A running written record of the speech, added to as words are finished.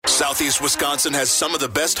Southeast Wisconsin has some of the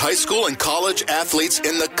best high school and college athletes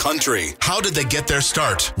in the country. How did they get their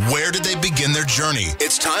start? Where did they begin their journey?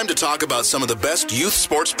 It's time to talk about some of the best youth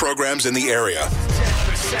sports programs in the area.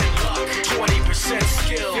 10% luck, 20%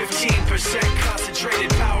 skill, 15%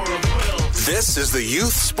 concentrated power of will. This is the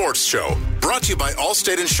Youth Sports Show, brought to you by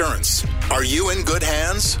Allstate Insurance. Are you in good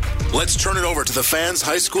hands? Let's turn it over to the Fans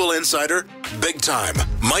High School insider, big time,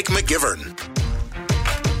 Mike McGivern.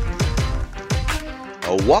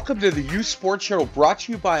 Welcome to the Youth Sports Show, brought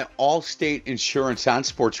to you by Allstate Insurance on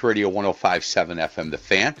Sports Radio 105.7 FM, The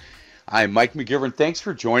Fan. I'm Mike McGivern. Thanks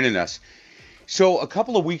for joining us. So a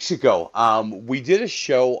couple of weeks ago, we did a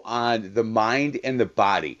show on the mind and the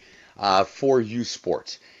body for youth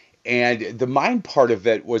sports. And the mind part of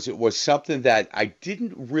it was something that I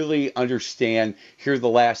didn't really understand here the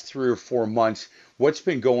last 3 or 4 months, what's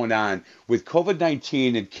been going on with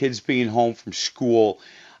COVID-19 and kids being home from school.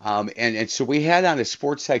 And so we had on a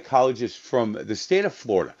sports psychologist from the state of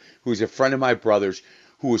Florida, who's a friend of my brother's,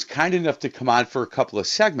 who was kind enough to come on for a couple of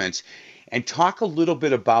segments and talk a little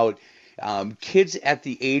bit about kids at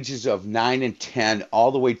the ages of 9 and 10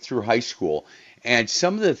 all the way through high school and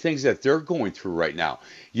some of the things that they're going through right now.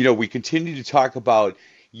 You know, we continue to talk about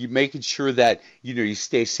you making sure that, you know, you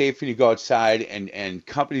stay safe when you go outside and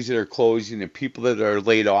companies that are closing and people that are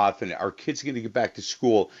laid off and our kids are going to get back to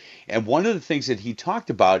school. And one of the things that he talked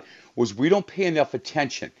about was we don't pay enough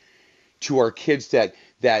attention to our kids that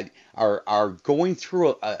are going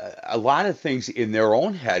through a lot of things in their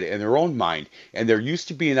own head and their own mind. And they're used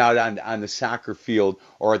to being out on the soccer field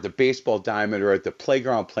or at the baseball diamond or at the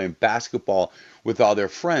playground playing basketball with all their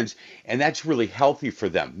friends. And that's really healthy for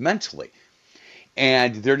them mentally.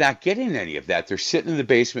 And they're not getting any of that. They're sitting in the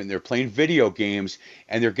basement and they're playing video games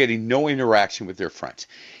and they're getting no interaction with their friends.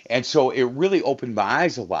 And so it really opened my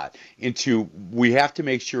eyes a lot into we have to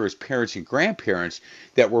make sure as parents and grandparents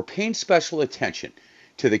that we're paying special attention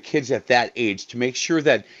to the kids at that age to make sure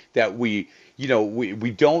that we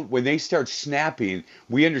don't, when they start snapping,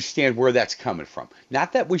 we understand where that's coming from.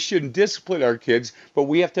 Not that we shouldn't discipline our kids, but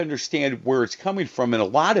we have to understand where it's coming from. And a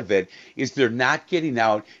lot of it is they're not getting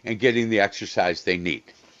out and getting the exercise they need.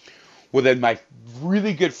 Well, then my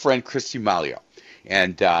really good friend, Christy Malio,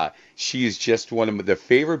 and she is just one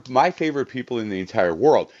of my favorite people in the entire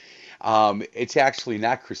world. It's actually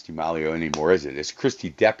not Christy Malio anymore, is it? It's Christy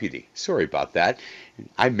Deputy. Sorry about that.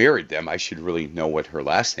 I married them. I should really know what her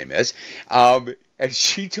last name is. And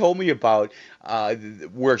she told me about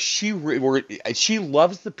where she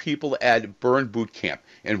loves the people at Burn Boot Camp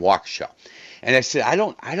in Waukesha. And I said, I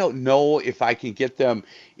don't know if I can get them,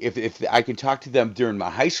 if I can talk to them during my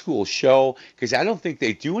high school show, because I don't think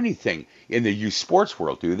they do anything in the youth sports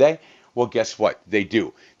world, do they? Well, guess what? They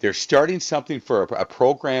do. They're starting something for a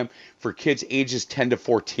program for kids ages 10 to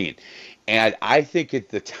 14. And I think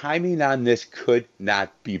the timing on this could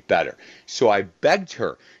not be better. So I begged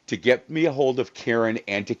her to get me a hold of Karen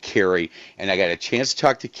and to Carey. And I got a chance to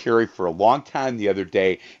talk to Carey for a long time the other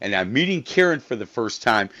day. And I'm meeting Karen for the first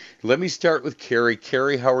time. Let me start with Carey.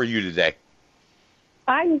 Carey, how are you today?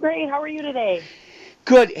 I'm great. How are you today?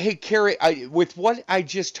 Good. Hey, Carey, with what I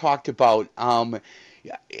just talked about,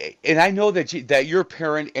 and I know that you're a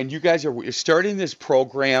parent and you guys are starting this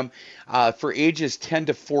program for ages 10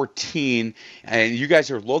 to 14, and you guys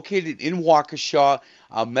are located in Waukesha,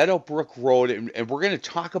 Meadowbrook Road, and we're going to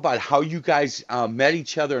talk about how you guys met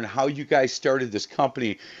each other and how you guys started this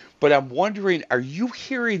company. But I'm wondering, are you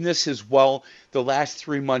hearing this as well the last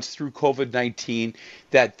 3 months through COVID-19,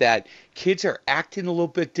 that kids are acting a little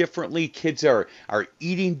bit differently, kids are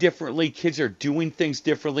eating differently, kids are doing things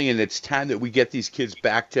differently, and it's time that we get these kids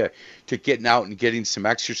back to getting out and getting some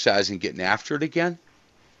exercise and getting after it again?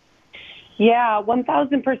 Yeah,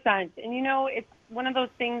 1,000%. And, you know, it's one of those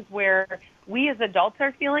things where we as adults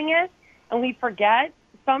are feeling it, and we forget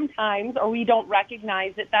sometimes, or we don't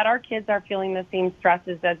recognize it, that our kids are feeling the same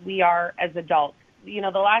stresses as we are as adults. You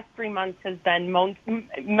know, the last 3 months has been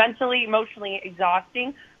mentally, emotionally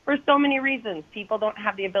exhausting for so many reasons. People don't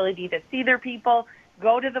have the ability to see their people,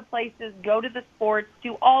 go to the places, go to the sports,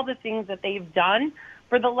 do all the things that they've done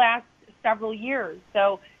for the last several years.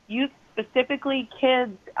 So youth, specifically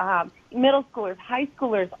kids, middle schoolers, high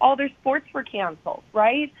schoolers, all their sports were canceled,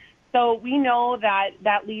 right? So we know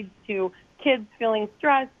that leads to kids feeling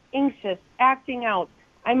stressed, anxious, acting out.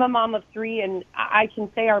 I'm a mom of 3, and I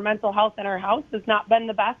can say our mental health in our house has not been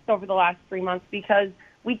the best over the last 3 months because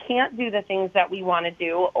we can't do the things that we want to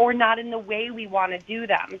do or not in the way we want to do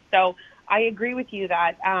them. So I agree with you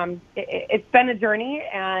that it's been a journey,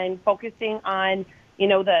 and focusing on, you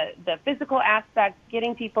know, the physical aspects,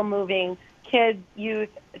 getting people moving, kids, youth,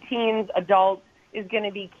 teens, adults, is going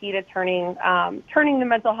to be key to turning the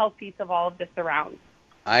mental health piece of all of this around.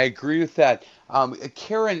 I agree with that.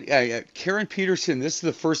 Karen Pederson, this is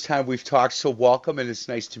the first time we've talked, so welcome, and it's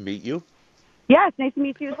nice to meet you. Yeah, it's nice to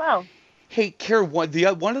meet you as well. Hey, Karen,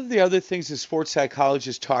 one of the other things the sports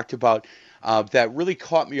psychologist talked about that really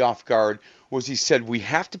caught me off guard was he said we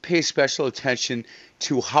have to pay special attention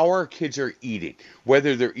to how our kids are eating,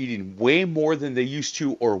 whether they're eating way more than they used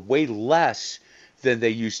to or way less than they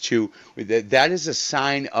used to. That is a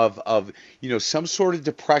sign of some sort of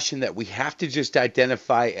depression that we have to just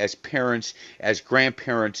identify as parents, as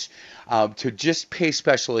grandparents, to just pay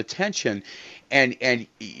special attention. And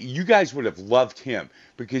you guys would have loved him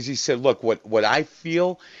because he said, look, what I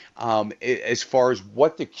feel as far as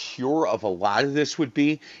what the cure of a lot of this would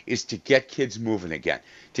be is to get kids moving again,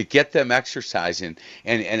 to get them exercising.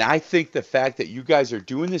 And I think the fact that you guys are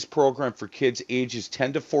doing this program for kids ages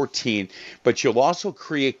 10 to 14, but you'll also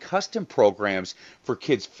create custom programs for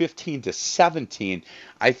kids 15 to 17,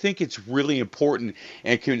 I think it's really important.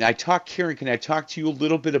 And Karen, can I talk to you a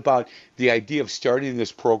little bit about the idea of starting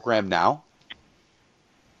this program now?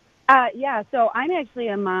 Yeah, so I'm actually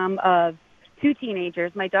a mom of two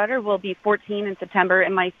teenagers. My daughter will be 14 in September,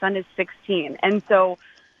 and my son is 16. And so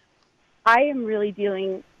I am really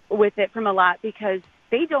dealing with it from a lot because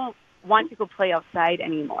they don't want to go play outside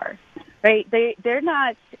anymore, right? They're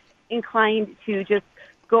not inclined to just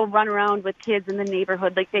go run around with kids in the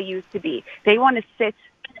neighborhood like they used to be. They want to sit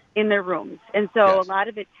in their rooms. And so Yes. A lot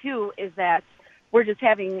of it, too, is that we're just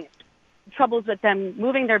having troubles with them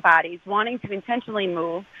moving their bodies, wanting to intentionally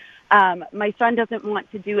move. My son doesn't want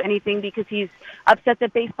to do anything because he's upset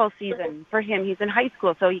that baseball season for him. He's in high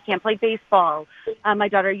school, so he can't play baseball. My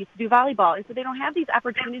daughter used to do volleyball, and so they don't have these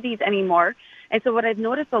opportunities anymore. And so what I've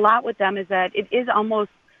noticed a lot with them is that it is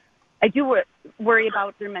almost, I do worry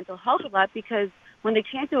about their mental health a lot because when they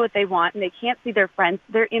can't do what they want and they can't see their friends,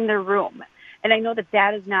 they're in their room. And I know that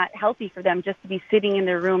that is not healthy for them just to be sitting in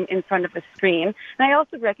their room in front of a screen. And I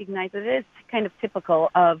also recognize that it is kind of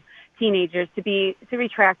typical of teenagers to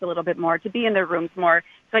retract a little bit more, to be in their rooms more.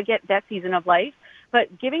 So I get that season of life.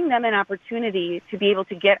 But giving them an opportunity to be able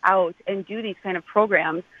to get out and do these kind of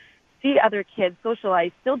programs, see other kids,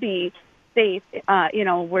 socialize, still be safe.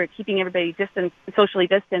 We're keeping everybody socially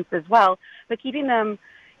distanced as well, but keeping them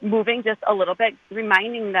moving just a little bit,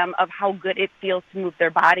 reminding them of how good it feels to move their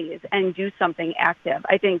bodies and do something active.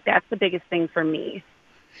 I think that's the biggest thing for me.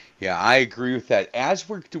 Yeah, I agree with that. As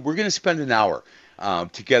we're going to spend an hour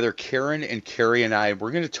together, Karen and Carey and I,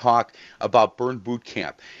 we're going to talk about Burn Boot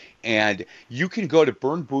Camp. And you can go to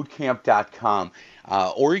burnbootcamp.com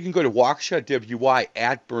or you can go to Waukesha WY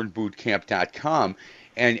at burnbootcamp.com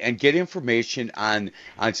and get information on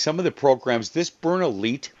some of the programs. This Burn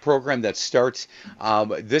Elite program that starts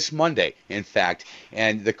this Monday, in fact,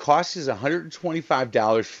 and the cost is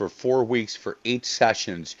 $125 for 4 weeks for 8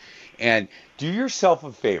 sessions. And do yourself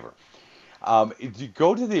a favor.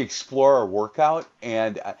 Go to the Explorer workout,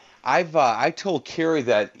 and I told Carey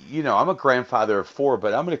that I'm a grandfather of 4,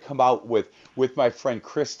 but I'm going to come out with my friend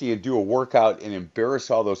Christy and do a workout and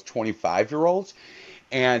embarrass all those 25-year-olds.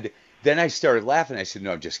 And then I started laughing. I said,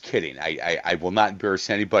 no, I'm just kidding. I will not embarrass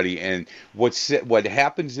anybody. And what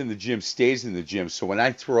happens in the gym stays in the gym. So when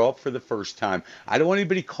I throw up for the first time, I don't want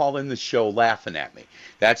anybody calling the show laughing at me.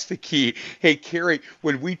 That's the key. Hey, Carey,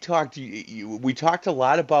 when we talked a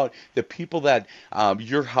lot about the people that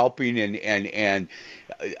you're helping, and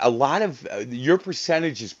a lot of your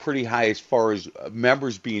percentage is pretty high as far as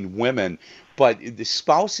members being women. But the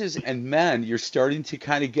spouses and men, you're starting to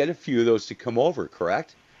kind of get a few of those to come over,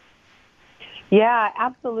 correct? Yeah,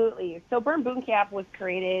 absolutely. So Burn Boot Camp was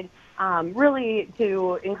created really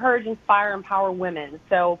to encourage, inspire, empower women.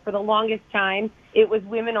 So for the longest time, it was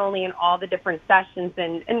women only in all the different sessions,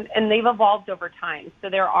 and they've evolved over time. So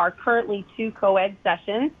there are currently 2 co-ed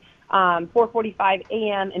sessions, 4:45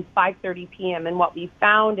 a.m. and 5:30 p.m. And what we've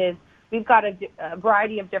found is we've got a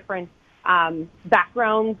variety of different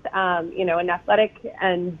backgrounds, in athletic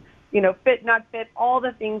and fit, not fit, all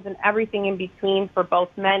the things and everything in between for both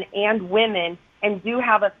men and women, and do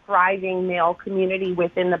have a thriving male community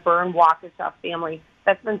within the Burn Waukesha family.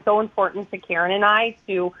 That's been so important to Karen and I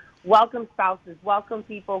to welcome spouses, welcome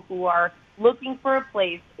people who are looking for a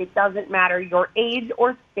place. It doesn't matter your age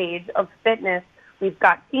or stage of fitness. We've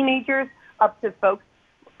got teenagers up to folks,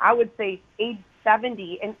 I would say, age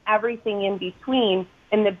 70 and everything in between.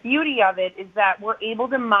 And the beauty of it is that we're able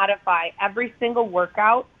to modify every single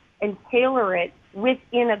workout and tailor it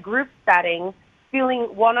within a group setting, feeling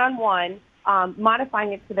one-on-one,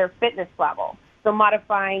 modifying it to their fitness level. So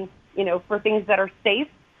modifying, for things that are safe,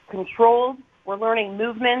 controlled, We're learning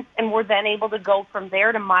movements, and we're then able to go from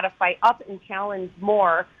there to modify up and challenge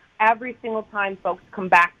more every single time folks come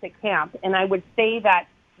back to camp. And I would say that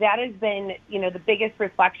that has been, the biggest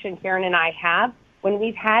reflection Karen and I have when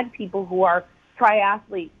we've had people who are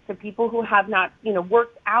triathletes to people who have not,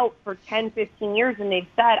 worked out for 10, 15 years, and they've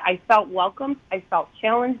said, I felt welcomed, I felt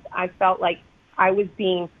challenged, I felt like I was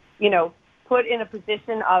being, put in a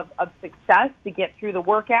position of success to get through the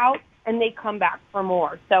workout, and they come back for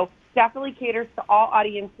more. So definitely caters to all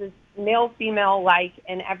audiences, male, female alike,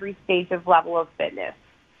 and every stage of level of fitness.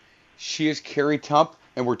 She is Carey Tump,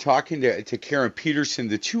 and we're talking to Karen Pederson,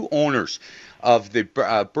 the two owners of the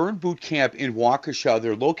Burn Boot Camp in Waukesha.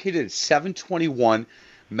 They're located at 721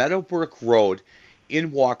 Meadowbrook Road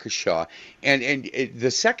in Waukesha. And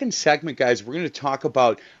the second segment, guys, we're going to talk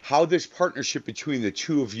about how this partnership between the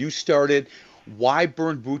two of you started, why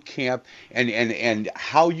Burn Boot Camp, and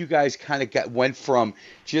how you guys kind of went from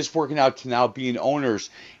just working out to now being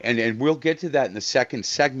owners, and we'll get to that in the second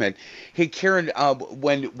segment. Hey, Karen,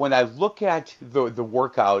 when I look at the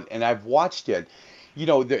workout and I've watched it,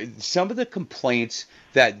 some of the complaints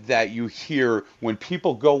that you hear when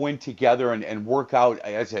people go in together and work out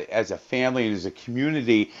as a family and as a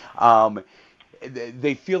community,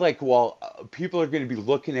 they feel like, well, people are going to be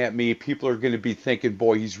looking at me. People are going to be thinking,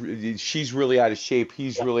 boy, she's really out of shape.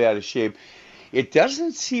 He's really out of shape. It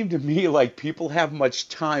doesn't seem to me like people have much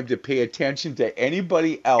time to pay attention to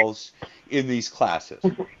anybody else in these classes.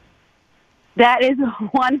 That is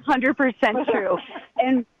 100% true.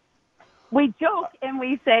 And we joke and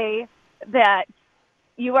we say that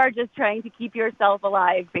you are just trying to keep yourself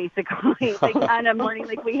alive, basically, like on a morning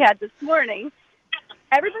like we had this morning.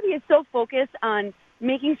 Everybody is so focused on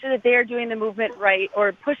making sure that they're doing the movement right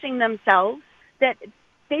or pushing themselves that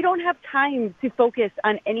they don't have time to focus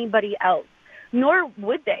on anybody else, nor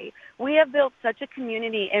would they. We have built such a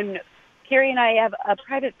community, and Carey and I have a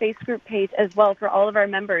private Facebook page as well for all of our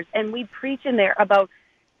members, and we preach in there about,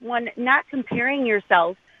 one, not comparing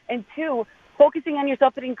yourself, and two, focusing on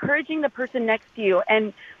yourself but encouraging the person next to you.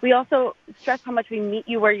 And we also stress how much we meet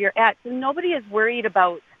you where you're at, so nobody is worried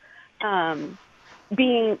about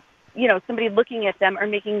being, somebody looking at them or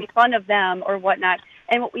making fun of them or whatnot.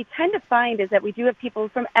 And what we tend to find is that we do have people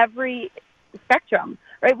from every spectrum,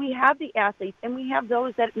 right? We have the athletes and we have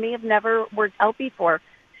those that may have never worked out before.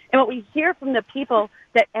 And what we hear from the people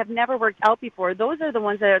that have never worked out before, those are the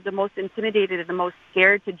ones that are the most intimidated and the most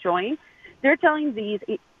scared to join. They're telling these,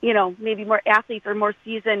 maybe more athletes or more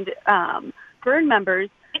seasoned Burn members,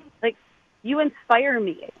 like, you inspire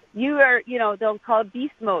me. You are, they'll call it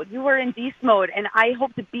beast mode. You were in beast mode, and I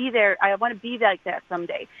hope to be there. I want to be like that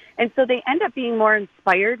someday. And so they end up being more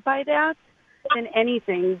inspired by that than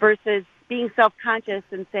anything versus being self-conscious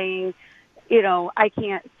and saying, I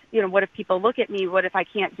can't, what if people look at me? What if I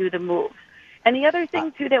can't do the move? And the other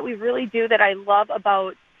thing, too, that we really do that I love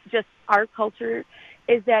about just our culture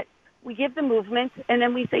is that we give the movement, and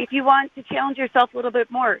then we say, if you want to challenge yourself a little bit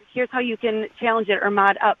more, here's how you can challenge it or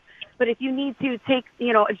mod up. But if you need to take,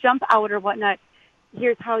 a jump out or whatnot,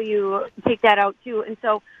 here's how you take that out too. And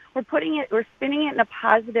so we're spinning it in a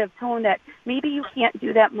positive tone that maybe you can't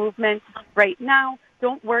do that movement right now.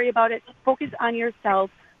 Don't worry about it. Focus on yourself.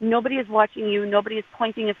 Nobody is watching you. Nobody is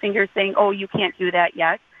pointing a finger saying, oh, you can't do that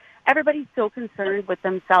yet. Everybody's so concerned with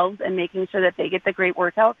themselves and making sure that they get the great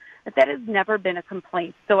workout that has never been a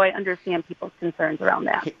complaint. So I understand people's concerns around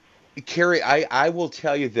that. Carey, I will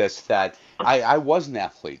tell you this, that I was an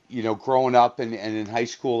athlete, growing up and in high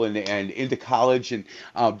school and into college and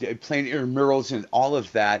playing intramurals and all of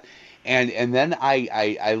that. And then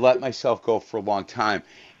I let myself go for a long time.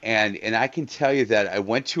 And I can tell you that I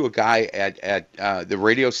went to a guy at the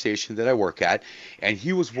radio station that I work at, and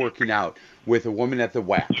he was working out with a woman at the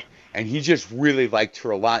WAC. And he just really liked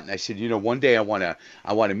her a lot. And I said, one day I want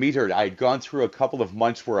to meet her. I had gone through a couple of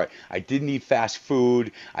months where I didn't eat fast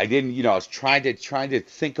food. I didn't, I was trying to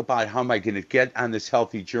think about how am I going to get on this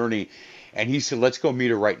healthy journey. And he said, let's go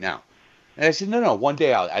meet her right now. And I said, no, one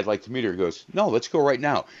day I'd like to meet her. He goes, no, let's go right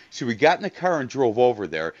now. So we got in the car and drove over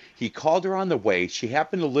there. He called her on the way. She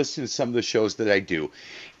happened to listen to some of the shows that I do.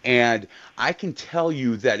 And I can tell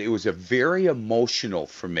you that it was a very emotional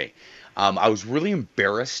for me. I was really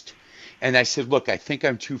embarrassed. And I said, look, I think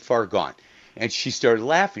I'm too far gone. And she started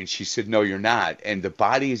laughing. She said, no, you're not. And the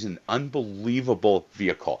body is an unbelievable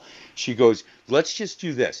vehicle. She goes, let's just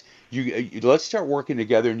do this. Let's start working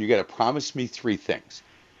together, and you got to promise me 3 things.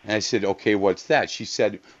 And I said, okay, what's that? She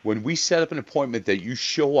said, when we set up an appointment that you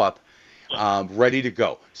show up ready to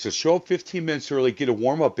go. So show up 15 minutes early, get a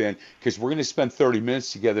warm-up in, because we're going to spend 30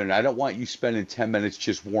 minutes together, and I don't want you spending 10 minutes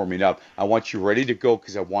just warming up. I want you ready to go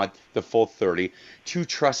because I want the full 30. 2,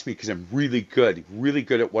 trust me because I'm really good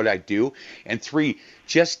at what I do. And 3,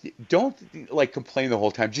 just don't like complain the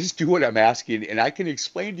whole time. Just do what I'm asking, and I can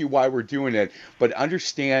explain to you why we're doing it, but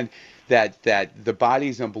understand that the body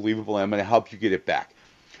is unbelievable, and I'm going to help you get it back.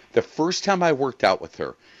 The first time I worked out with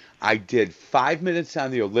her, I did 5 minutes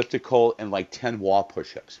on the elliptical and like 10 wall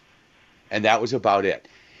push-ups. And that was about it.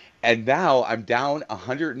 And now I'm down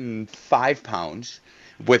 105 pounds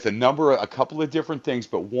with a couple of different things,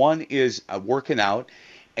 but one is working out.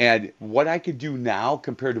 And what I could do now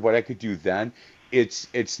compared to what I could do then,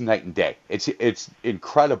 it's night and day. It's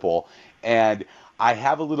incredible. And I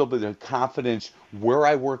have a little bit of confidence where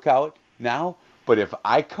I work out now. But if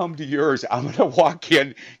I come to yours, I'm going to walk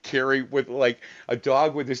in, Carey, with like a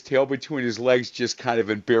dog with his tail between his legs, just kind of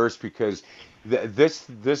embarrassed because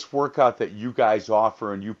this workout that you guys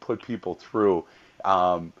offer and you put people through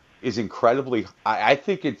is incredibly. I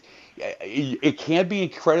think it can be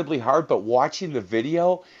incredibly hard, but watching the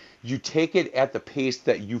video, you take it at the pace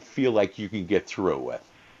that you feel like you can get through it with.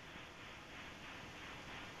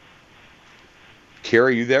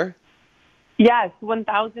 Carey, you there? Yes,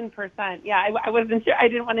 1,000%. Yeah, I wasn't sure. I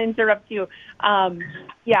didn't want to interrupt you.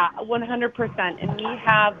 Yeah, 100%. And we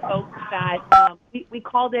have folks that we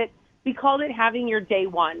called it having your day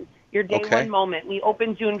one one moment. We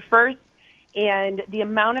opened June 1st, and the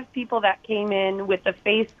amount of people that came in with the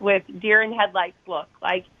face with deer in headlights look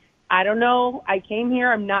like, I don't know, I came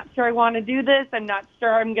here, I'm not sure I want to do this, I'm not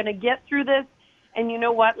sure I'm going to get through this. And you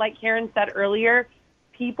know what? Like Karen said earlier,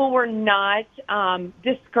 people were not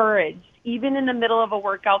discouraged. Even in the middle of a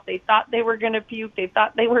workout, they thought they were going to puke. They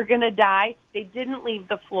thought they were going to die. They didn't leave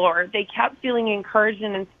the floor. They kept feeling encouraged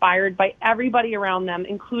and inspired by everybody around them,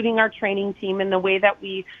 including our training team and the way that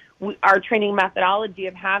our training methodology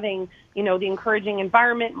of having, the encouraging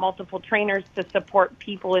environment, multiple trainers to support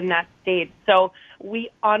people in that stage. So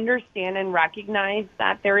we understand and recognize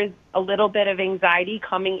that there is a little bit of anxiety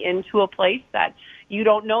coming into a place that you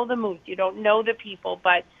don't know the moves, you don't know the people,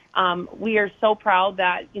 but we are so proud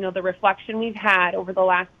that, the reflection we've had over the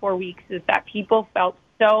last 4 weeks is that people felt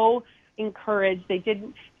so encouraged. They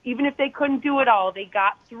didn't, even if they couldn't do it all, they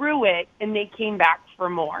got through it and they came back for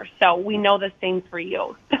more. So we know the same for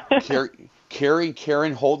you. Carey,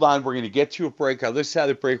 Karen, hold on. We're going to get to a break. On the other side of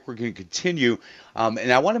the break, we're going to continue.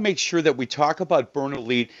 And I want to make sure that we talk about Burn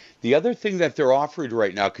Elite. The other thing that they're offering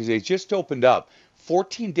right now, because they just opened up,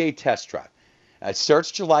 14-day test drive. It starts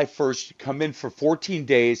July 1st. Come in for 14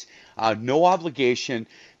 days, no obligation.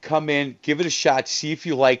 Come in, give it a shot, see if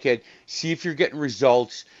you like it, see if you're getting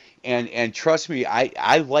results. And trust me,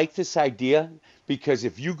 I like this idea because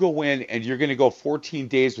if you go in and you're going to go 14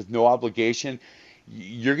 days with no obligation,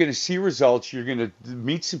 you're going to see results. You're going to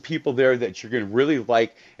meet some people there that you're going to really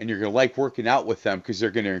like, and you're going to like working out with them because they're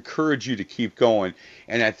going to encourage you to keep going.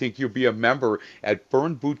 And I think you'll be a member at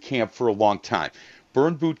Burn Boot Camp for a long time.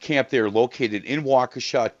 Burn Boot Camp, they are located in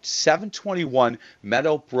Waukesha, 721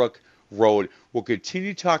 Meadowbrook Road. We'll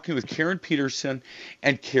continue talking with Karen Pederson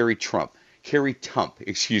and Carey Tump.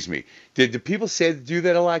 Excuse me. Did the people say to do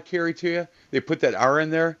that a lot, Carey, to you? They put that R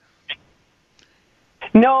in there?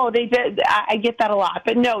 No, they did. I get that a lot.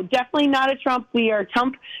 But no, definitely not a Trump. We are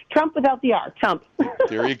Tump without the R, Tump.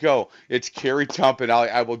 There you go. It's Carey Tump, and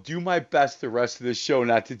I will do my best the rest of the show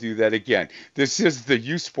not to do that again. This is the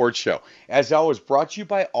U Sports Show. As always, brought to you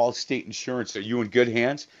by Allstate Insurance. Are you in good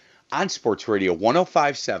hands? On Sports Radio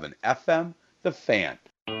 105.7 FM, The Fan.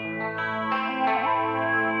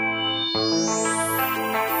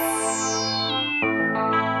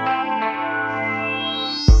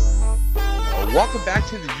 Welcome back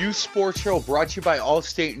to the U Sports Show, brought to you by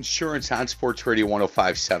Allstate Insurance on Sports Radio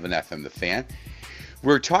 105.7 FM, The Fan.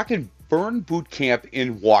 We're talking Burn Boot Camp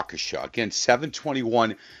in Waukesha. Again,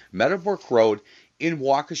 721 Meadowbrook Road in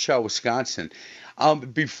Waukesha, Wisconsin.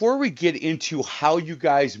 Before we get into how you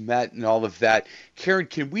guys met and all of that, Karen,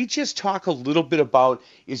 can we just talk a little bit about,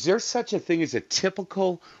 is there such a thing as a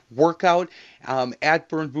typical workout at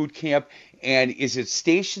Burn Boot Camp? And is it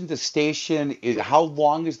station to station? How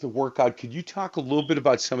long is the workout? Could you talk a little bit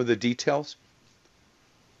about some of the details?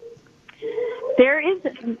 There is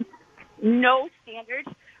no standard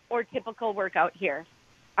or typical workout here.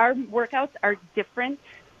 Our workouts are different.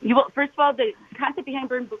 First of all, the concept behind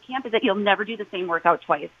Burn Boot Camp is that you'll never do the same workout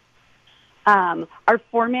twice. Our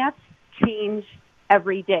formats change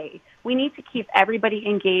every day. We need to keep everybody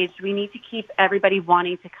engaged. We need to keep everybody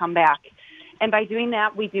wanting to come back. And by doing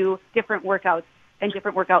that, we do different workouts and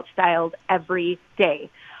different workout styles every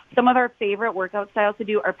day. some of our favorite workout styles to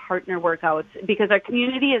do are partner workouts because our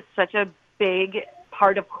community is such a big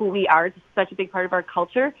part of who we are. It's such a big part of our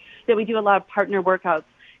culture that we do a lot of partner workouts.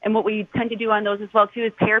 And what we tend to do on those as well, too,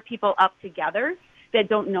 is pair people up together that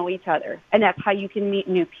don't know each other. And that's how you can meet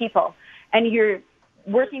new people. And you're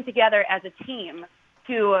working together as a team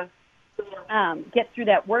to get through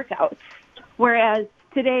that workout. Whereas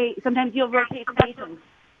today, sometimes you'll rotate stations.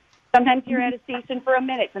 Sometimes you're at a station for a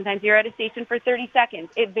minute. Sometimes you're at a station for 30 seconds.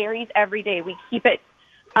 It varies every day. We keep it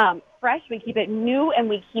fresh, we keep it new, and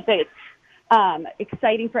we keep it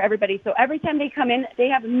exciting for everybody. So every time they come in, they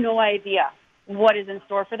have no idea what is in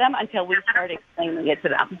store for them until we start explaining it to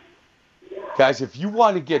them. Guys, if you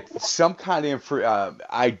want to get some kind of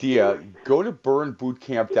idea, go to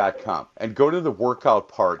burnbootcamp.com and go to the workout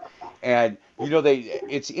part. And,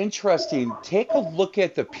 it's interesting. Take a look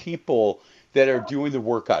at the people that are doing the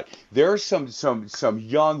workout. There are some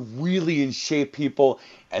young, really in shape people,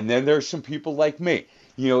 and then there's some people like me,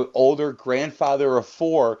 older grandfather of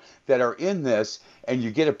 4 that are in this, and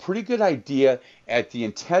you get a pretty good idea at the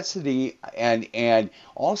intensity and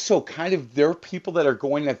also kind of there are people that are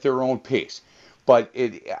going at their own pace. But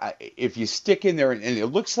if you stick in there, and it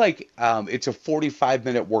looks like it's a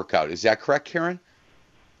 45-minute workout. Is that correct, Karen?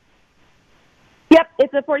 Yep,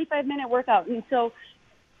 it's a 45-minute workout. And so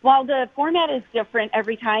while the format is different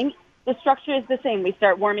every time, the structure is the same. We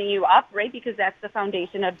start warming you up, right, because that's the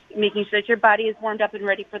foundation of making sure that your body is warmed up and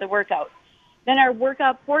ready for the workout. Then our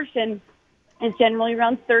workout portion is generally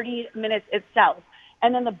around 30 minutes itself.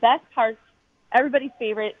 And then the best part, everybody's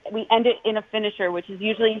favorite, we end it in a finisher, which is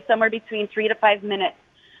usually somewhere between 3 to 5 minutes.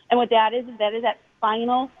 And what that is that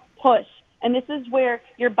final push. And this is where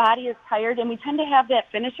your body is tired, and we tend to have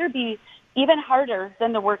that finisher be even harder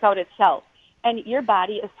than the workout itself. And your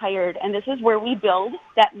body is tired, and this is where we build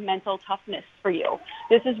that mental toughness for you.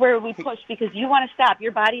 This is where we push because you want to stop.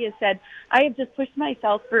 Your body has said, I have just pushed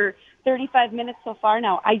myself for 35 minutes so far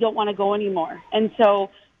now. I don't want to go anymore. And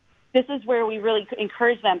so this is where we really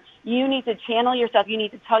encourage them. You need to channel yourself. You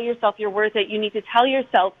need to tell yourself you're worth it. You need to tell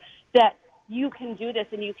yourself that you can do this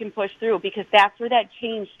and you can push through because that's where that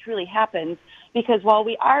change truly happens. Because while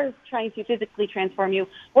we are trying to physically transform you,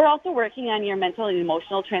 we're also working on your mental and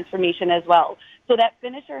emotional transformation as well. So that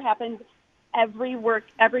finisher happens every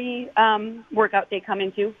workout they come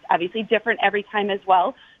into, obviously different every time as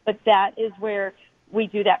well. But that is where we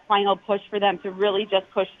do that final push for them to really just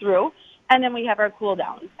push through. And then we have our cool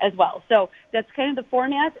down as well. So that's kind of the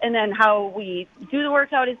format. And then how we do the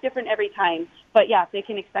workout is different every time. But yeah, they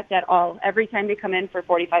can expect that all every time they come in for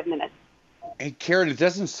 45 minutes. Hey, Karen, it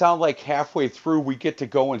doesn't sound like halfway through we get to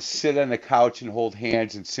go and sit on the couch and hold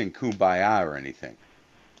hands and sing Kumbaya or anything.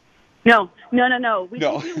 No. We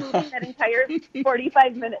keep you moving that entire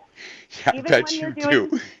 45 minutes. Yeah, I bet you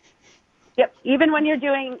do. Yep. Even when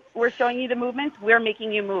we're showing you the movements, we're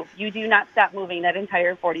making you move. You do not stop moving that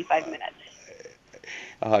entire 45 minutes.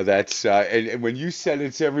 That's and when you said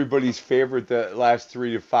it's everybody's favorite, the last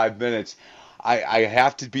 3 to 5 minutes, I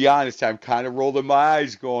have to be honest. I'm kind of rolling my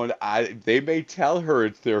eyes, going, they may tell her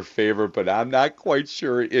it's their favorite, but I'm not quite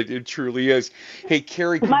sure it truly is. Hey,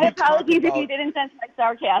 Carey, my apologies if you didn't sense my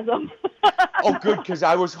sarcasm. Oh, good, because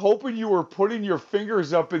I was hoping you were putting your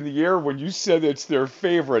fingers up in the air when you said it's their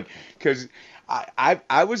favorite, because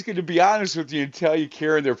I was going to be honest with you and tell you,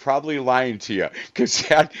 Karen, they're probably lying to you, because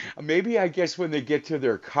maybe I guess when they get to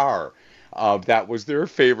their car, that was their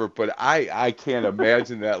favorite, but I can't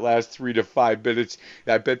imagine that last 3 to 5 minutes.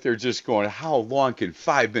 I bet they're just going, how long can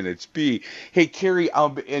 5 minutes be? Hey, Carey,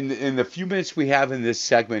 in the few minutes we have in this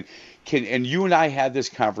segment, and you and I had this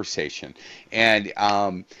conversation, and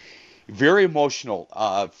very emotional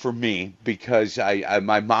for me because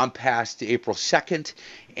my mom passed April 2nd,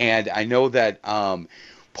 and I know that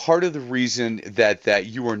part of the reason that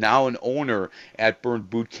you are now an owner at Burn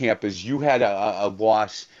Boot Camp is you had a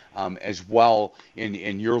loss as well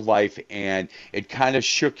in your life, and it kind of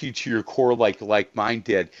shook you to your core like mine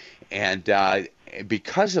did. And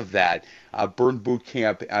because of that, Burn Boot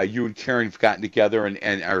Camp, you and Karen have gotten together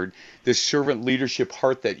and are this servant leadership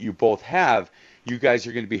heart that you both have. You guys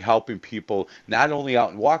are going to be helping people not only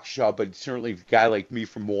out in Waukesha, but certainly a guy like me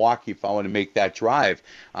from Milwaukee, if I want to make that drive,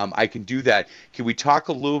 I can do that. Can we talk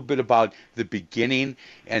a little bit about the beginning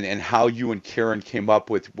and how you and Karen came up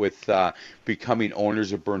with becoming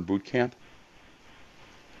owners of Burn Boot Camp?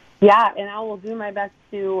 Yeah, and I will do my best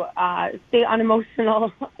to stay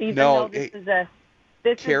unemotional, even though this is a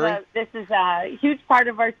Carey? This is a huge part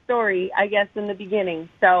of our story, I guess, in the beginning.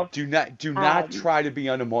 So do not try to be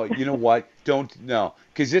unemotional. You know what? Don't no,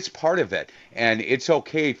 because it's part of it, and it's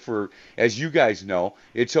okay for, as you guys know,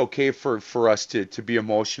 it's okay for us to be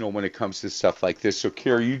emotional when it comes to stuff like this. So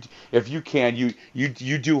Carey, if you can,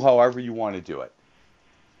 you do however you want to do it.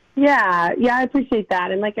 Yeah, I appreciate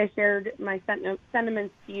that. And like I shared my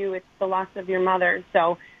sentiments to you, it's the loss of your mother.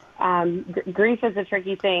 So grief is a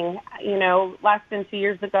tricky thing. You know, less than 2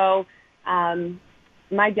 years ago,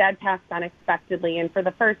 my dad passed unexpectedly. And for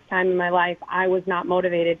the first time in my life, I was not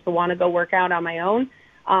motivated to want to go work out on my own.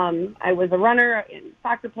 I was a runner, a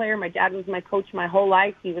soccer player. My dad was my coach my whole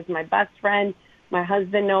life. He was my best friend. My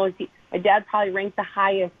husband knows. My dad probably ranked the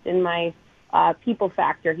highest in my people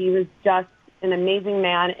factor. He was just an amazing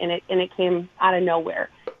man, and it came out of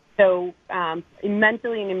nowhere. So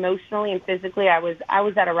mentally and emotionally and physically, I was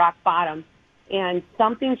at a rock bottom, and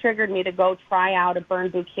something triggered me to go try out a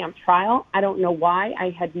burn boot camp trial. I don't know why.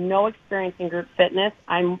 I had no experience in group fitness.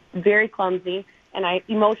 I'm very clumsy, and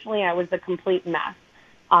emotionally I was a complete mess.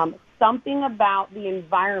 Something about the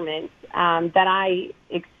environment that I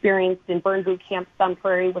experienced in burn boot camp, Sun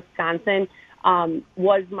Prairie, Wisconsin,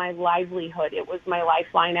 was my livelihood. It was my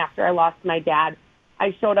lifeline after I lost my dad.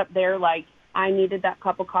 I showed up there like I needed that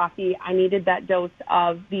cup of coffee. I needed that dose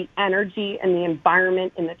of the energy and the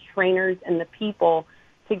environment and the trainers and the people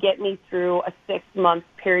to get me through a 6-month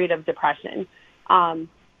period of depression.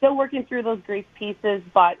 Still working through those grief pieces,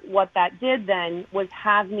 but what that did then was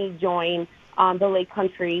have me join the Lake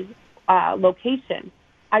Country location.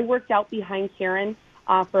 I worked out behind Karen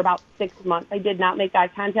for about 6 months. I did not make eye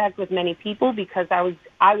contact with many people because I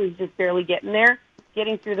was just barely getting there,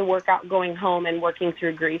 getting through the workout, going home, and working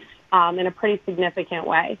through grief in a pretty significant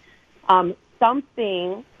way.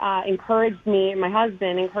 Something encouraged me, my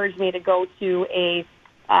husband encouraged me to go to a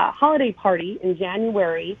holiday party in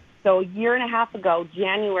January, so a year and a half ago,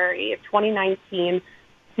 January of 2019,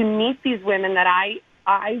 to meet these women that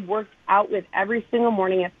I worked out with every single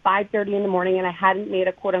morning at 5:30 in the morning, and I hadn't made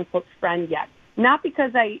a quote-unquote friend yet. Not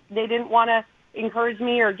because they didn't want to encourage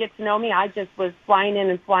me or get to know me. I just was flying in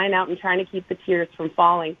and flying out and trying to keep the tears from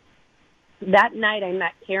falling. That night I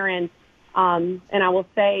met Karen, and I will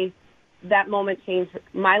say that moment changed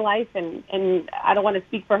my life, and I don't want to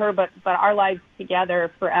speak for her, but our lives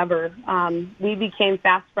together forever. We became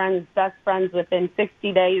fast friends, best friends within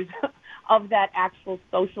 60 days of that actual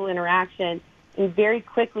social interaction. And very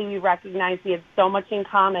quickly we recognized we had so much in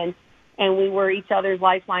common, and we were each other's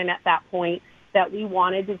lifeline at that point, that we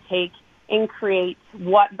wanted to take and create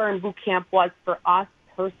what Burn Boot Camp was for us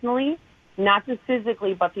personally, not just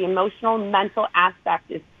physically, but the emotional, mental aspect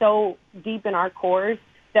is so deep in our cores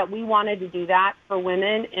that we wanted to do that for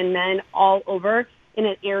women and men all over in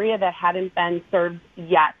an area that hadn't been served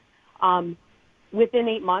yet. Within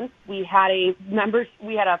 8 months, we had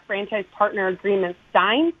a franchise partner agreement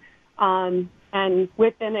signed, and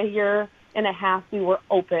within a year and a half, we were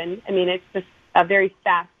open. I mean, it's just a very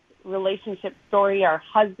fast relationship story. Our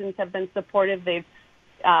husbands have been supportive. They've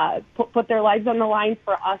put their lives on the line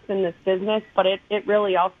for us in this business, but it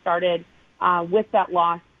really all started with that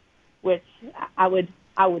loss, which I would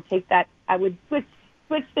take that. I would switch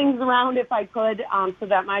things around if I could, so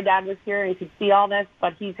that my dad was here and could see all this,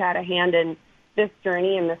 but he's had a hand in this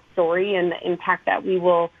journey and this story and the impact that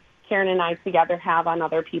Karen and I together have on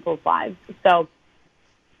other people's lives. So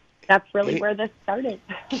that's really where this started.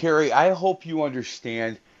 Carey, I hope you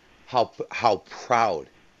understand how proud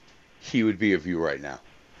he would be of you right now.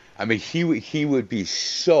 I mean, he would be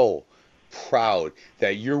so proud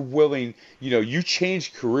that you're willing, you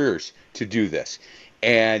changed careers to do this.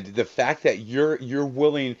 And the fact that you're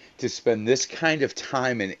willing to spend this kind of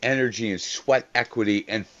time and energy and sweat equity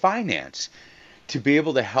and finance to be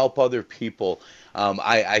able to help other people,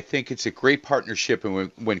 I think it's a great partnership. And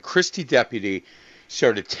when Christy Deputy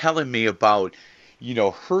started telling me about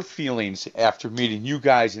her feelings after meeting you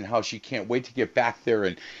guys and how she can't wait to get back there,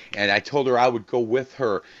 and I told her I would go with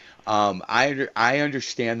her. I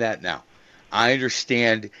understand that now. I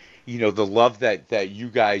understand, the love that you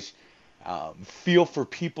guys feel for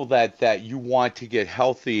people that you want to get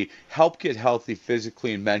healthy, help get healthy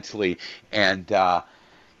physically and mentally, and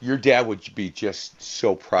your dad would be just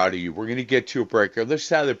so proud of you. We're going to get to a break. On the other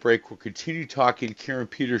side of the break, we'll continue talking Karen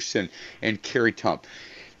Pederson and Carey Tump.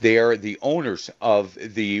 They are the owners of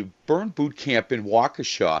the Burn Boot Camp in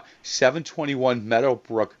Waukesha, 721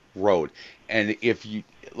 Meadowbrook Road. And if you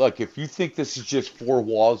think this is just 4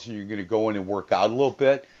 walls and you're going to go in and work out a little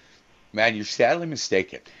bit, man, you're sadly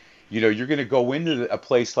mistaken. You're going to go into a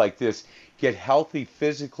place like this, get healthy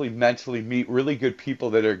physically, mentally, meet really good people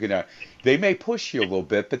that are they may push you a little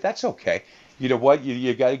bit, but that's okay. you know what?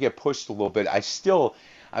 You got to get pushed a little bit. I'm still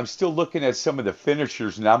looking at some of the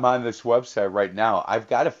finishers, and I'm on this website right now. I've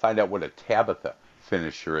got to find out what a Tabitha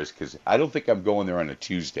finisher is, because I don't think I'm going there on a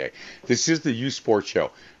Tuesday. This is the U Sports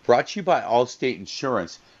Show, brought to you by Allstate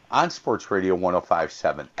Insurance on Sports Radio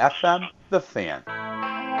 105.7 FM, The Fan.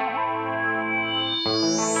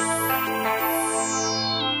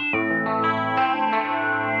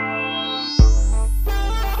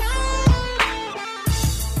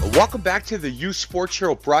 Welcome back to the U Sports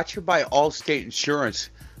Show, brought to you by Allstate Insurance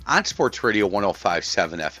on Sports Radio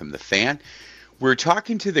 105.7 FM, The Fan. We're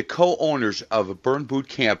talking to the co-owners of a Burn Boot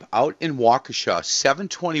Camp out in Waukesha,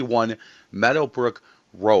 721 Meadowbrook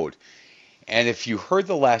Road. And if you heard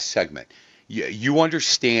the last segment, you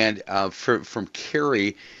understand from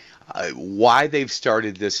Carey why they've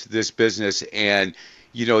started this business, and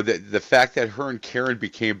you know, the fact that her and Karen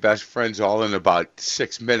became best friends all in about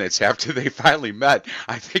 6 minutes after they finally met,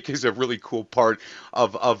 I think is a really cool part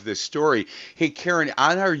of this story. Hey, Karen,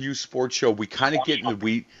 on our U Sports Show, we kind of get into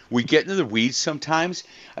the weeds sometimes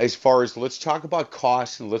as far as let's talk about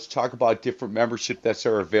costs and let's talk about different membership that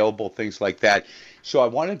are available, things like that. So I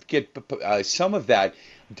want to get some of that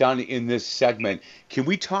done in this segment. Can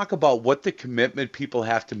we talk about what the commitment people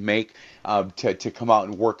have to make to come out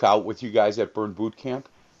and work out with you guys at Burn Boot Camp?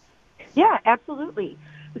 Yeah, absolutely.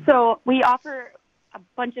 So we offer a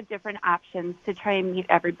bunch of different options to try and meet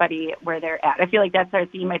everybody where they're at. I feel like that's our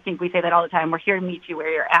theme. I think we say that all the time. We're here to meet you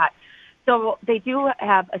where you're at. So they do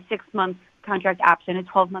have a 6-month contract option, a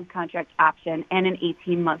 12-month contract option, and an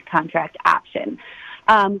 18-month contract option.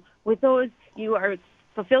 With those, you are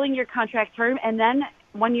fulfilling your contract term, and then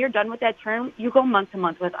when you're done with that term, you go month to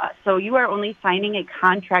month with us. So you are only signing a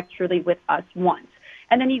contract truly with us once,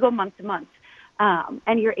 and then you go month to month.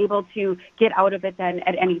 And you're able to get out of it then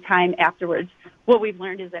at any time afterwards. What we've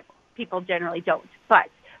learned is that people generally don't, but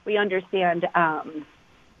we understand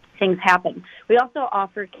things happen. We also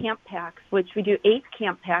offer camp packs, which we do 8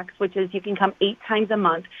 camp packs, which is you can come 8 times a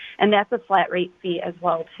month, and that's a flat rate fee as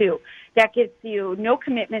well, too. That gets you no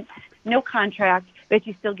commitment, no contract, but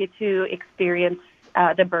you still get to experience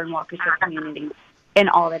the Burn Waukesha community and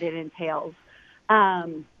all that it entails.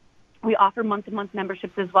 We offer month-to-month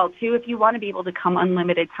memberships as well, too, if you want to be able to come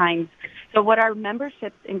unlimited times. So what our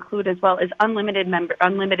memberships include as well is unlimited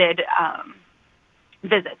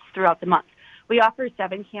visits throughout the month. We offer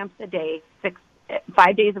 7 camps a day,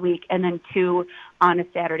 5 days a week, and then 2 on a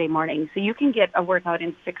Saturday morning. So you can get a workout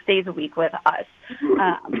in 6 days a week with us,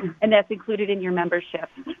 and that's included in your membership.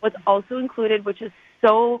 What's also included, which is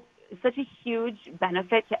such a huge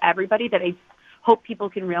benefit to everybody that I hope people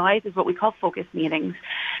can realize, is what we call focus meetings.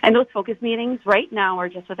 And those focus meetings right now are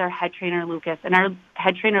just with our head trainer, Lucas. And our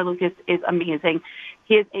head trainer, Lucas, is amazing.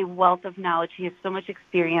 He is a wealth of knowledge. He has so much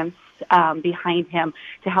experience behind him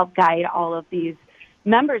to help guide all of these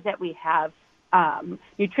members that we have,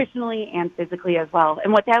 nutritionally and physically as well.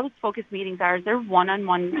 And what those focus meetings are is they're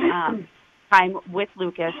one-on-one time with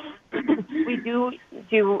Lucas. We do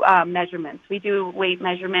measurements. We do weight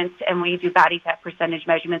measurements, and we do body fat percentage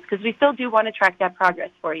measurements because we still do want to track that progress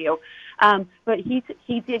for you. But he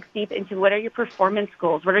digs deep into what are your performance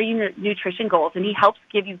goals, what are your nutrition goals, and he helps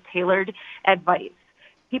give you tailored advice.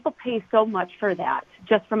 People pay so much for that,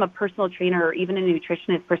 just from a personal trainer or even a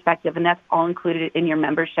nutritionist perspective, and that's all included in your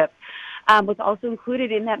membership. What's also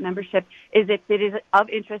included in that membership is, if it is of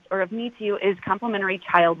interest or of need to you, is complimentary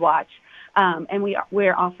child watch. And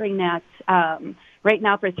we're offering that right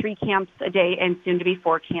now for 3 camps a day and soon to be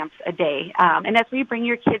 4 camps a day. And that's where you bring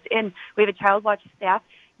your kids in. We have a child watch staff.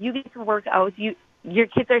 You get to work out. Your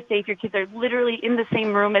kids are safe. Your kids are literally in the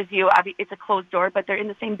same room as you. It's a closed door, but they're in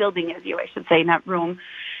the same building as you, I should say, not room.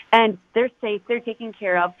 And they're safe. They're taken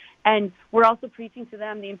care of. And we're also preaching to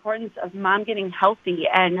them the importance of mom getting healthy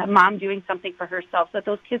and mom doing something for herself, so that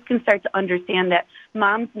those kids can start to understand that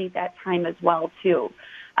moms need that time as well, too.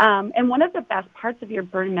 And one of the best parts of your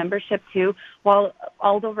Burn membership, too,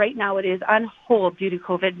 although right now it is on hold due to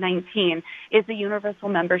COVID-19, is the universal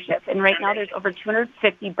membership. And right now there's over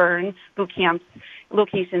 250 Burn boot camps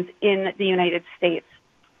locations in the United States.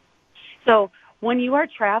 So when you are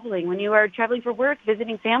traveling for work,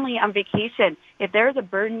 visiting family on vacation, if there's a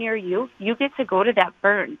Burn near you, you get to go to that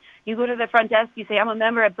Burn. You go to the front desk, you say, I'm a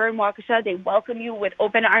member at Burn Waukesha. They welcome you with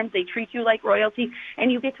open arms. They treat you like royalty,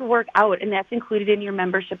 and you get to work out, and that's included in your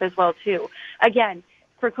membership as well, too. Again,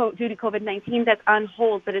 due to COVID-19, that's on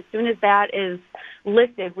hold, but as soon as that is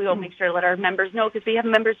lifted, we will make sure to let our members know, because we have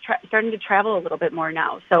members starting to travel a little bit more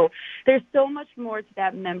now. So there's so much more to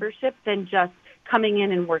that membership than just coming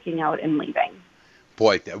in and working out and leaving.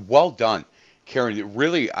 Boy, well done, Karen.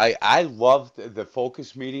 Really, I love the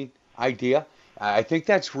focus meeting idea. I think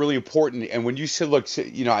that's really important. And when you said, look,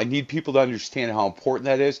 I need people to understand how important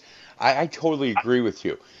that is, I totally agree with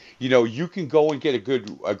you. You can go and get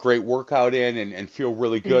a great workout in and feel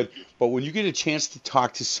really good, but when you get a chance to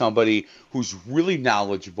talk to somebody who's really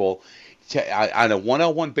knowledgeable on a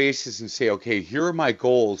one-on-one basis and say, okay, here are my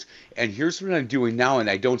goals, and here's what I'm doing now, and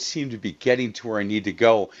I don't seem to be getting to where I need to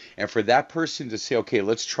go, and for that person to say, okay,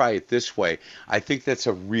 let's try it this way, I think that's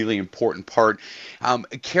a really important part.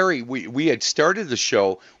 Carey, we had started the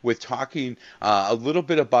show with talking a little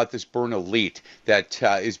bit about this Burn Elite that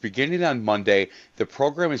is beginning on Monday. The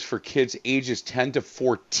program is for kids ages 10 to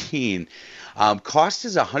 14. Cost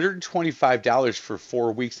is $125 for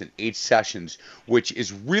 4 weeks and 8 sessions, which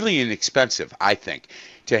is really inexpensive, I think,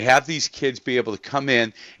 to have these kids be able to come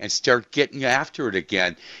in and start getting after it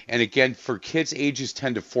again. And again, for kids ages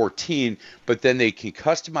 10 to 14, but then they can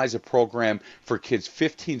customize a program for kids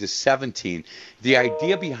 15 to 17. The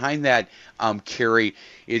idea behind that, Carey,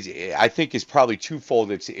 I think is probably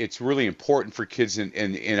twofold. It's really important for kids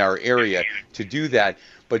in our area to do that.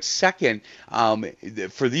 But second,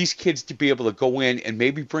 for these kids to be able to go in and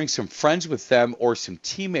maybe bring some friends with them or some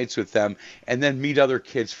teammates with them and then meet other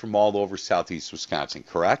kids from all over Southeast Wisconsin,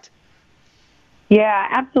 correct? Yeah,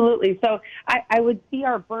 absolutely. So I would see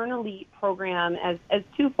our Burn Elite program as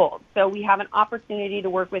twofold. So we have an opportunity to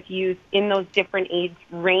work with youth in those different age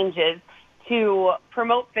ranges to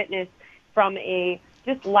promote fitness from a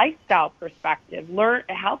just lifestyle perspective.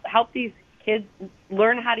 Help these kids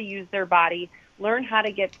learn how to use their body, learn how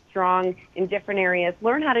to get strong in different areas,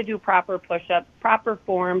 learn how to do proper push-ups, proper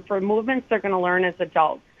form for movements they're going to learn as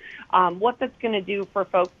adults. What that's going to do for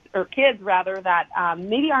folks, or kids rather, that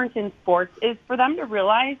maybe aren't in sports is for them to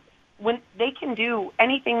realize when they can do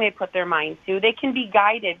anything they put their mind to. They can be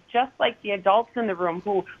guided just like the adults in the room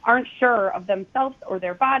who aren't sure of themselves or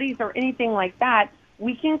their bodies or anything like that.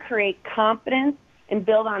 We can create confidence and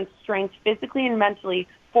build on strength physically and mentally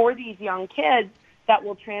for these young kids that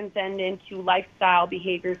will transcend into lifestyle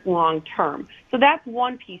behaviors long term. So that's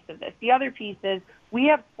one piece of this. The other piece is we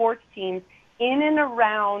have sports teams in and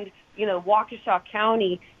around, Waukesha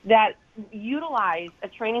County that utilize a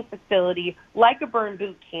training facility like a burn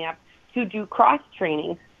boot camp to do cross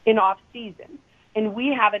training in off season. And we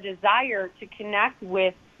have a desire to connect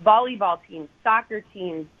with volleyball teams, soccer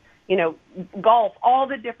teams, golf, all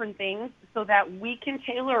the different things so that we can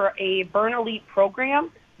tailor a Burn Elite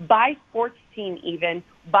program by sports team even,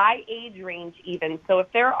 by age range even. So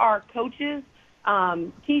if there are coaches,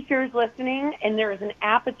 teachers listening and there is an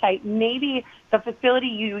appetite, maybe the facility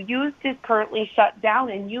you used is currently shut down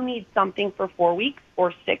and you need something for 4 weeks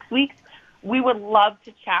or 6 weeks, we would love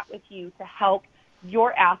to chat with you to help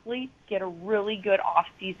your athletes get a really good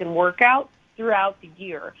off-season workout throughout the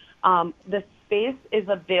year. The space is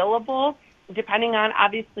available, depending on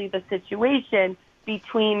obviously the situation,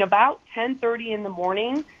 between about 10:30 in the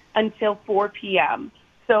morning until 4 p.m.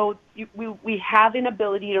 So we have an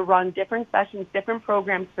ability to run different sessions, different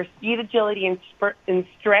programs for speed, agility, and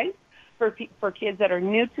strength for kids that are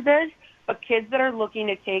new to this, but kids that are looking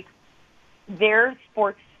to take their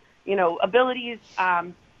sports, abilities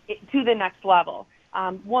to the next level.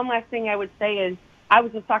 One last thing I would say is I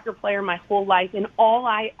was a soccer player my whole life, and all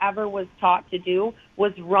I ever was taught to do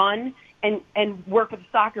was run and work with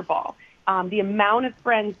a soccer ball. The amount of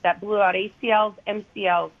friends that blew out ACLs,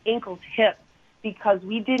 MCLs, ankles, hips, because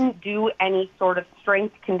we didn't do any sort of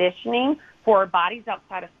strength conditioning for our bodies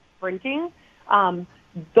outside of sprinting.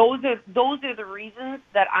 Those are the reasons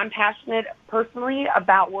that I'm passionate personally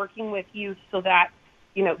about working with youth so that,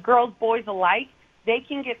 girls, boys alike, they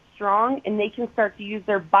can get strong and they can start to use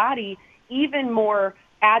their body even more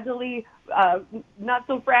agilely, not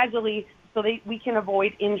so fragilely, so we can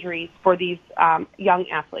avoid injuries for these young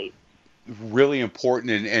athletes. Really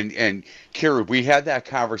important. And Carey, we had that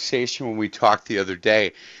conversation when we talked the other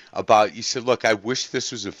day about, you said, look, I wish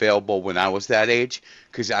this was available when I was that age,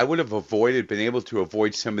 because I would have been able to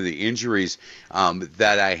avoid some of the injuries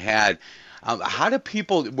that I had. How do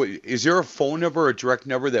people, is there a phone number, a direct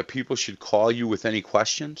number that people should call you with any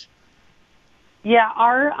questions?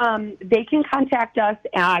 Yeah, they can contact us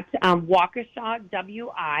at Waukesha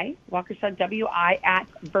WI at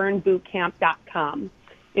burnbootcamp.com.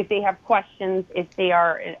 If they have questions, if they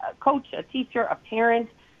are a coach, a teacher, a parent,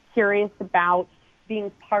 curious about being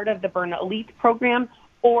part of the Burn Elite program,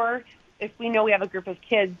 or if we know we have a group of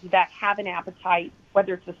kids that have an appetite,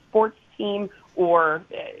 whether it's a sports team or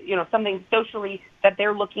something socially that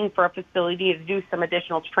they're looking for a facility to do some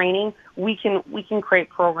additional training, we can create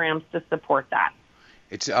programs to support that.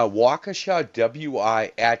 It's Waukesha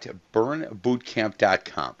WI at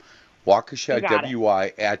burnbootcamp.com. Waukesha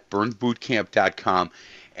WI at burnbootcamp.com.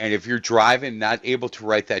 And if you're driving, not able to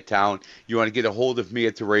write that down, you want to get a hold of me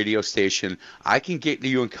at the radio station, I can get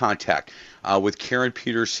you in contact with Karen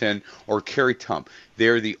Pederson or Carey Tump.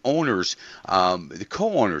 They're the owners, the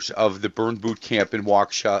co-owners of the Burn Boot Camp in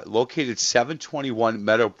Waukesha, located 721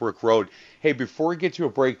 Meadowbrook Road. Hey, before we get to a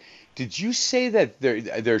break, did you say that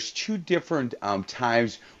there's two different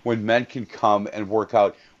times when men can come and work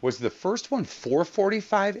out? Was the first one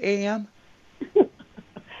 4:45 a.m.?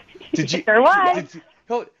 Did you? There was.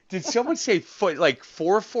 Did someone say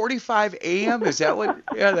 4:45 a.m.? Is that what?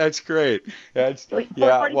 Yeah, that's great. That's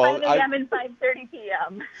 4:45 a.m. and 5:30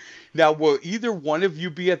 p.m. Now, will either one of you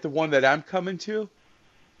be at the one that I'm coming to?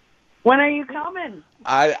 When are you coming?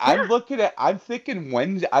 I'm thinking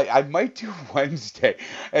Wednesday. I might do Wednesday.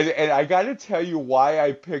 And I got to tell you why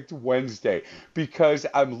I picked Wednesday. Because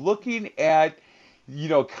I'm looking at,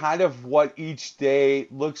 kind of what each day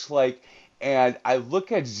looks like. And I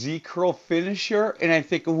look at Z-Curl Finisher, and I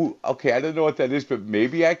think, okay, I don't know what that is, but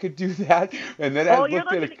maybe I could do that. And then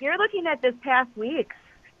you're looking at this past week.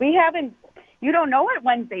 You don't know what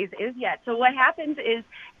Wednesdays is yet. So what happens is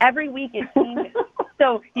every week it changes.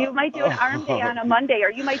 So you might do an arm day on a Monday, or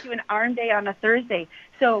you might do an arm day on a Thursday.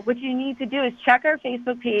 So what you need to do is check our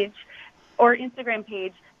Facebook page or Instagram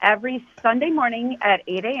page every Sunday morning at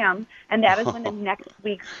 8 a.m., and that is when the next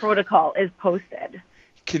week's protocol is posted.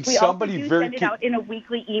 We also send it out in a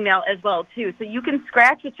weekly email as well, too. So you can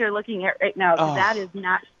scratch what you're looking at right now, because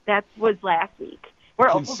that was last week. We're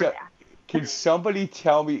over that. Can somebody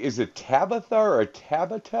tell me, is it Tabitha or a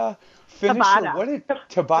Tabata finisher?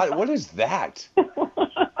 Tabata. What is that?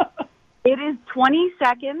 It is 20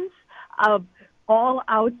 seconds of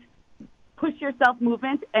all-out push-yourself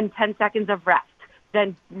movement and 10 seconds of rest.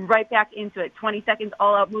 Then right back into it. 20 seconds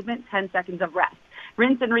all-out movement, 10 seconds of rest.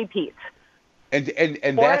 Rinse and repeat. And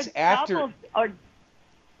that's after. I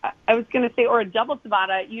was going to say, or a double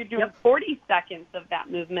Tabata, you're doing 40 seconds of that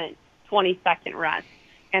movement, 20-second rest.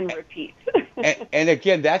 And repeat. and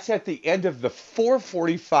again, that's at the end of the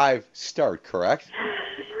 4:45 start, correct?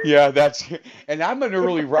 Yeah, and I'm an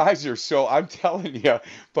early riser, so I'm telling you.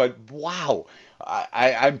 But wow,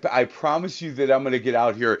 I promise you that I'm going to get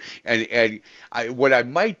out here, and what I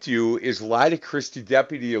might do is lie to Christy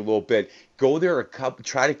Deputy a little bit. Go there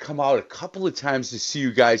try to come out a couple of times to see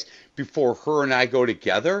you guys before her and I go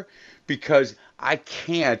together, because I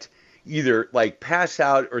can't either pass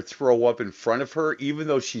out or throw up in front of her, even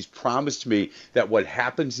though she's promised me that what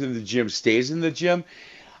happens in the gym stays in the gym.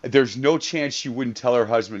 There's no chance she wouldn't tell her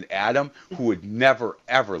husband, Adam, who would never,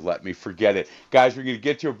 ever let me forget it. Guys, we're going to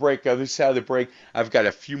get to a break. On the other side of the break, I've got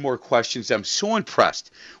a few more questions. I'm so impressed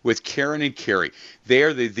with Karen and Carey. They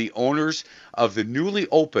are the owners of the newly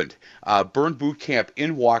opened Burn Boot Camp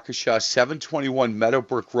in Waukesha, 721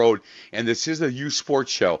 Meadowbrook Road, and this is a youth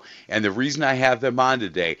sports show. And the reason I have them on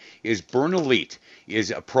today is Burn Elite is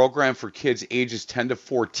a program for kids ages 10 to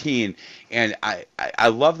 14, and I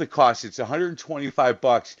love the cost. It's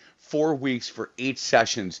 $125, 4 weeks for 8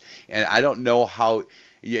 sessions, and I don't know how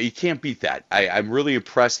you can't beat that. I'm really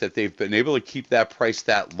impressed that they've been able to keep that price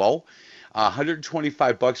that low.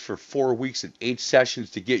 $125 for 4 weeks and 8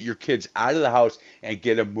 sessions to get your kids out of the house and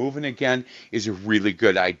get them moving again is a really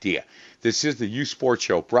good idea. This is the Youth Sports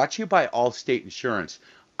Show, brought to you by Allstate Insurance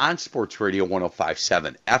on Sports Radio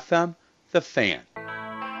 105.7 FM, The Fan.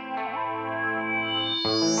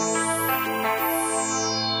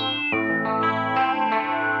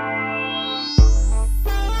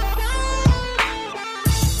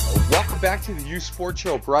 Welcome back to the Youth Sports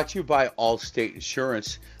Show, brought to you by Allstate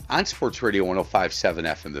Insurance on Sports Radio 105.7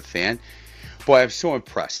 FM, The Fan. Boy, I'm so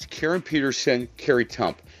impressed. Karen Pederson, Carey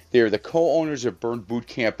Tump, they are the co-owners of Burn Boot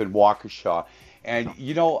Camp in Waukesha. And,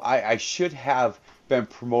 I should have been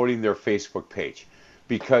promoting their Facebook page,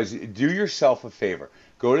 because do yourself a favor.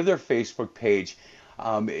 Go to their Facebook page,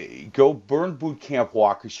 go Burn Boot Camp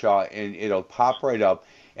Waukesha, and it'll pop right up.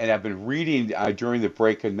 And I've been reading during the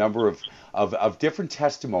break a number of different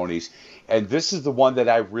testimonies, and this is the one that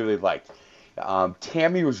I really liked.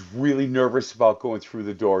 Tammy was really nervous about going through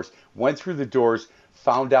the doors, went through the doors,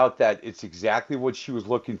 found out that it's exactly what she was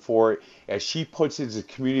looking for. As she puts it, it's a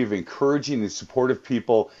community of encouraging and supportive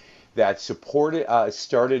people that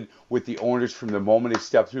started with the owners from the moment they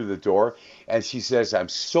stepped through the door. And she says, I'm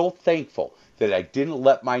so thankful that I didn't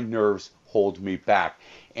let my nerves hold me back.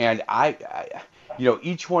 And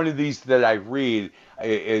each one of these that I read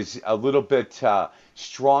is a little bit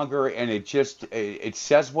stronger, and it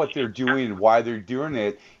says what they're doing and why they're doing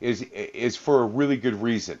it is for a really good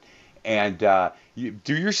reason. And you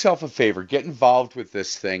do yourself a favor, get involved with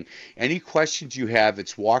this thing. Any questions you have,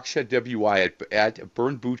 it's Waukesha WI at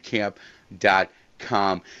burnbootcamp.com.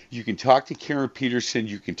 youthsportshero.com. You can talk to Karen Pederson.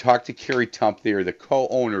 You can talk to Carey Tump. They are the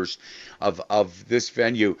co-owners of this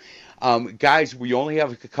venue. Guys, we only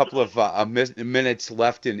have a couple of minutes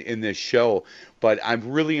left in this show, but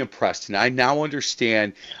I'm really impressed. And I now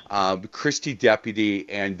understand Christy Deputy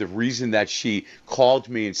and the reason that she called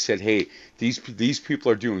me and said, hey, these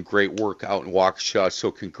people are doing great work out in Waukesha.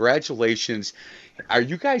 So congratulations. Are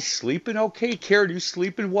you guys sleeping okay? Karen, are you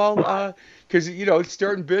sleeping well? Because, it's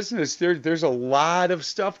starting business. There's a lot of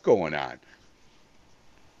stuff going on.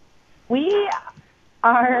 We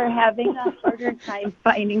are having a harder time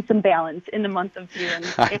finding some balance in the month of June,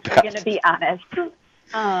 if we're going to be honest.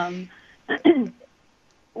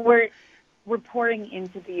 We're pouring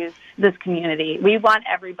into this community. We want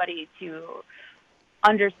everybody to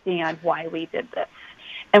understand why we did this,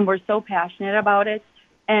 and we're so passionate about it.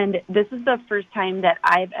 And this is the first time that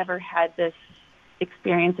I've ever had this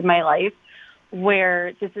experience in my life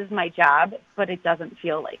where this is my job, but it doesn't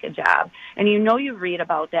feel like a job. And you read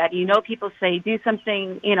about that. People say, do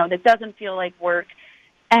something, that doesn't feel like work.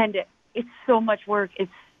 And it's so much work.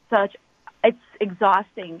 It's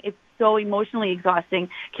exhausting. It's so emotionally exhausting.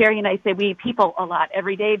 Carey and I say we people a lot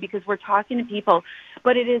every day because we're talking to people,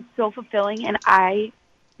 but it is so fulfilling. And I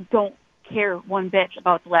don't care one bit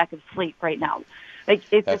about the lack of sleep right now. It's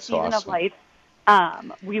a season of life.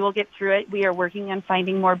 We will get through it. We are working on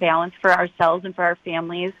finding more balance for ourselves and for our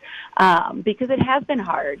families because it has been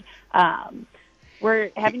hard.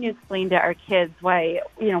 We're having to explain to our kids why,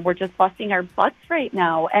 we're just busting our butts right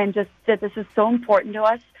now and just that this is so important to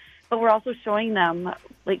us, but we're also showing them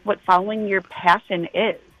what following your passion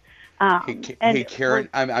is. Hey, Karen,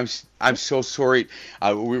 I'm so sorry.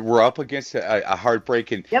 We're up against a hard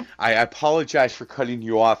break, and yep. I apologize for cutting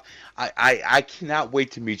you off. I cannot wait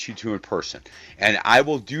to meet you two in person, and I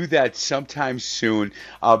will do that sometime soon.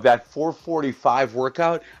 That 4:45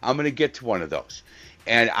 workout, I'm going to get to one of those,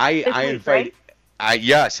 and I invite.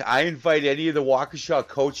 Right? I invite any of the Waukesha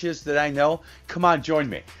coaches that I know. Come on, join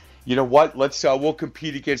me. You know what? We'll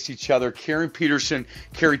compete against each other. Karen Pederson,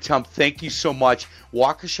 Carey Tump, thank you so much.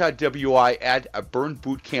 Waukesha WI at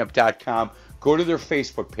burnbootcamp.com. Go to their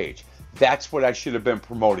Facebook page. That's what I should have been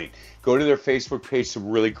promoting. Go to their Facebook page. Some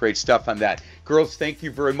really great stuff on that. Girls, thank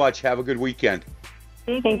you very much. Have a good weekend.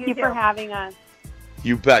 Thank you for having us.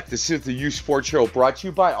 You bet. This is the Youth Sports Show brought to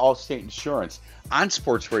you by Allstate Insurance on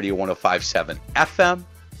Sports Radio 105.7 FM,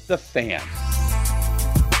 The Fan.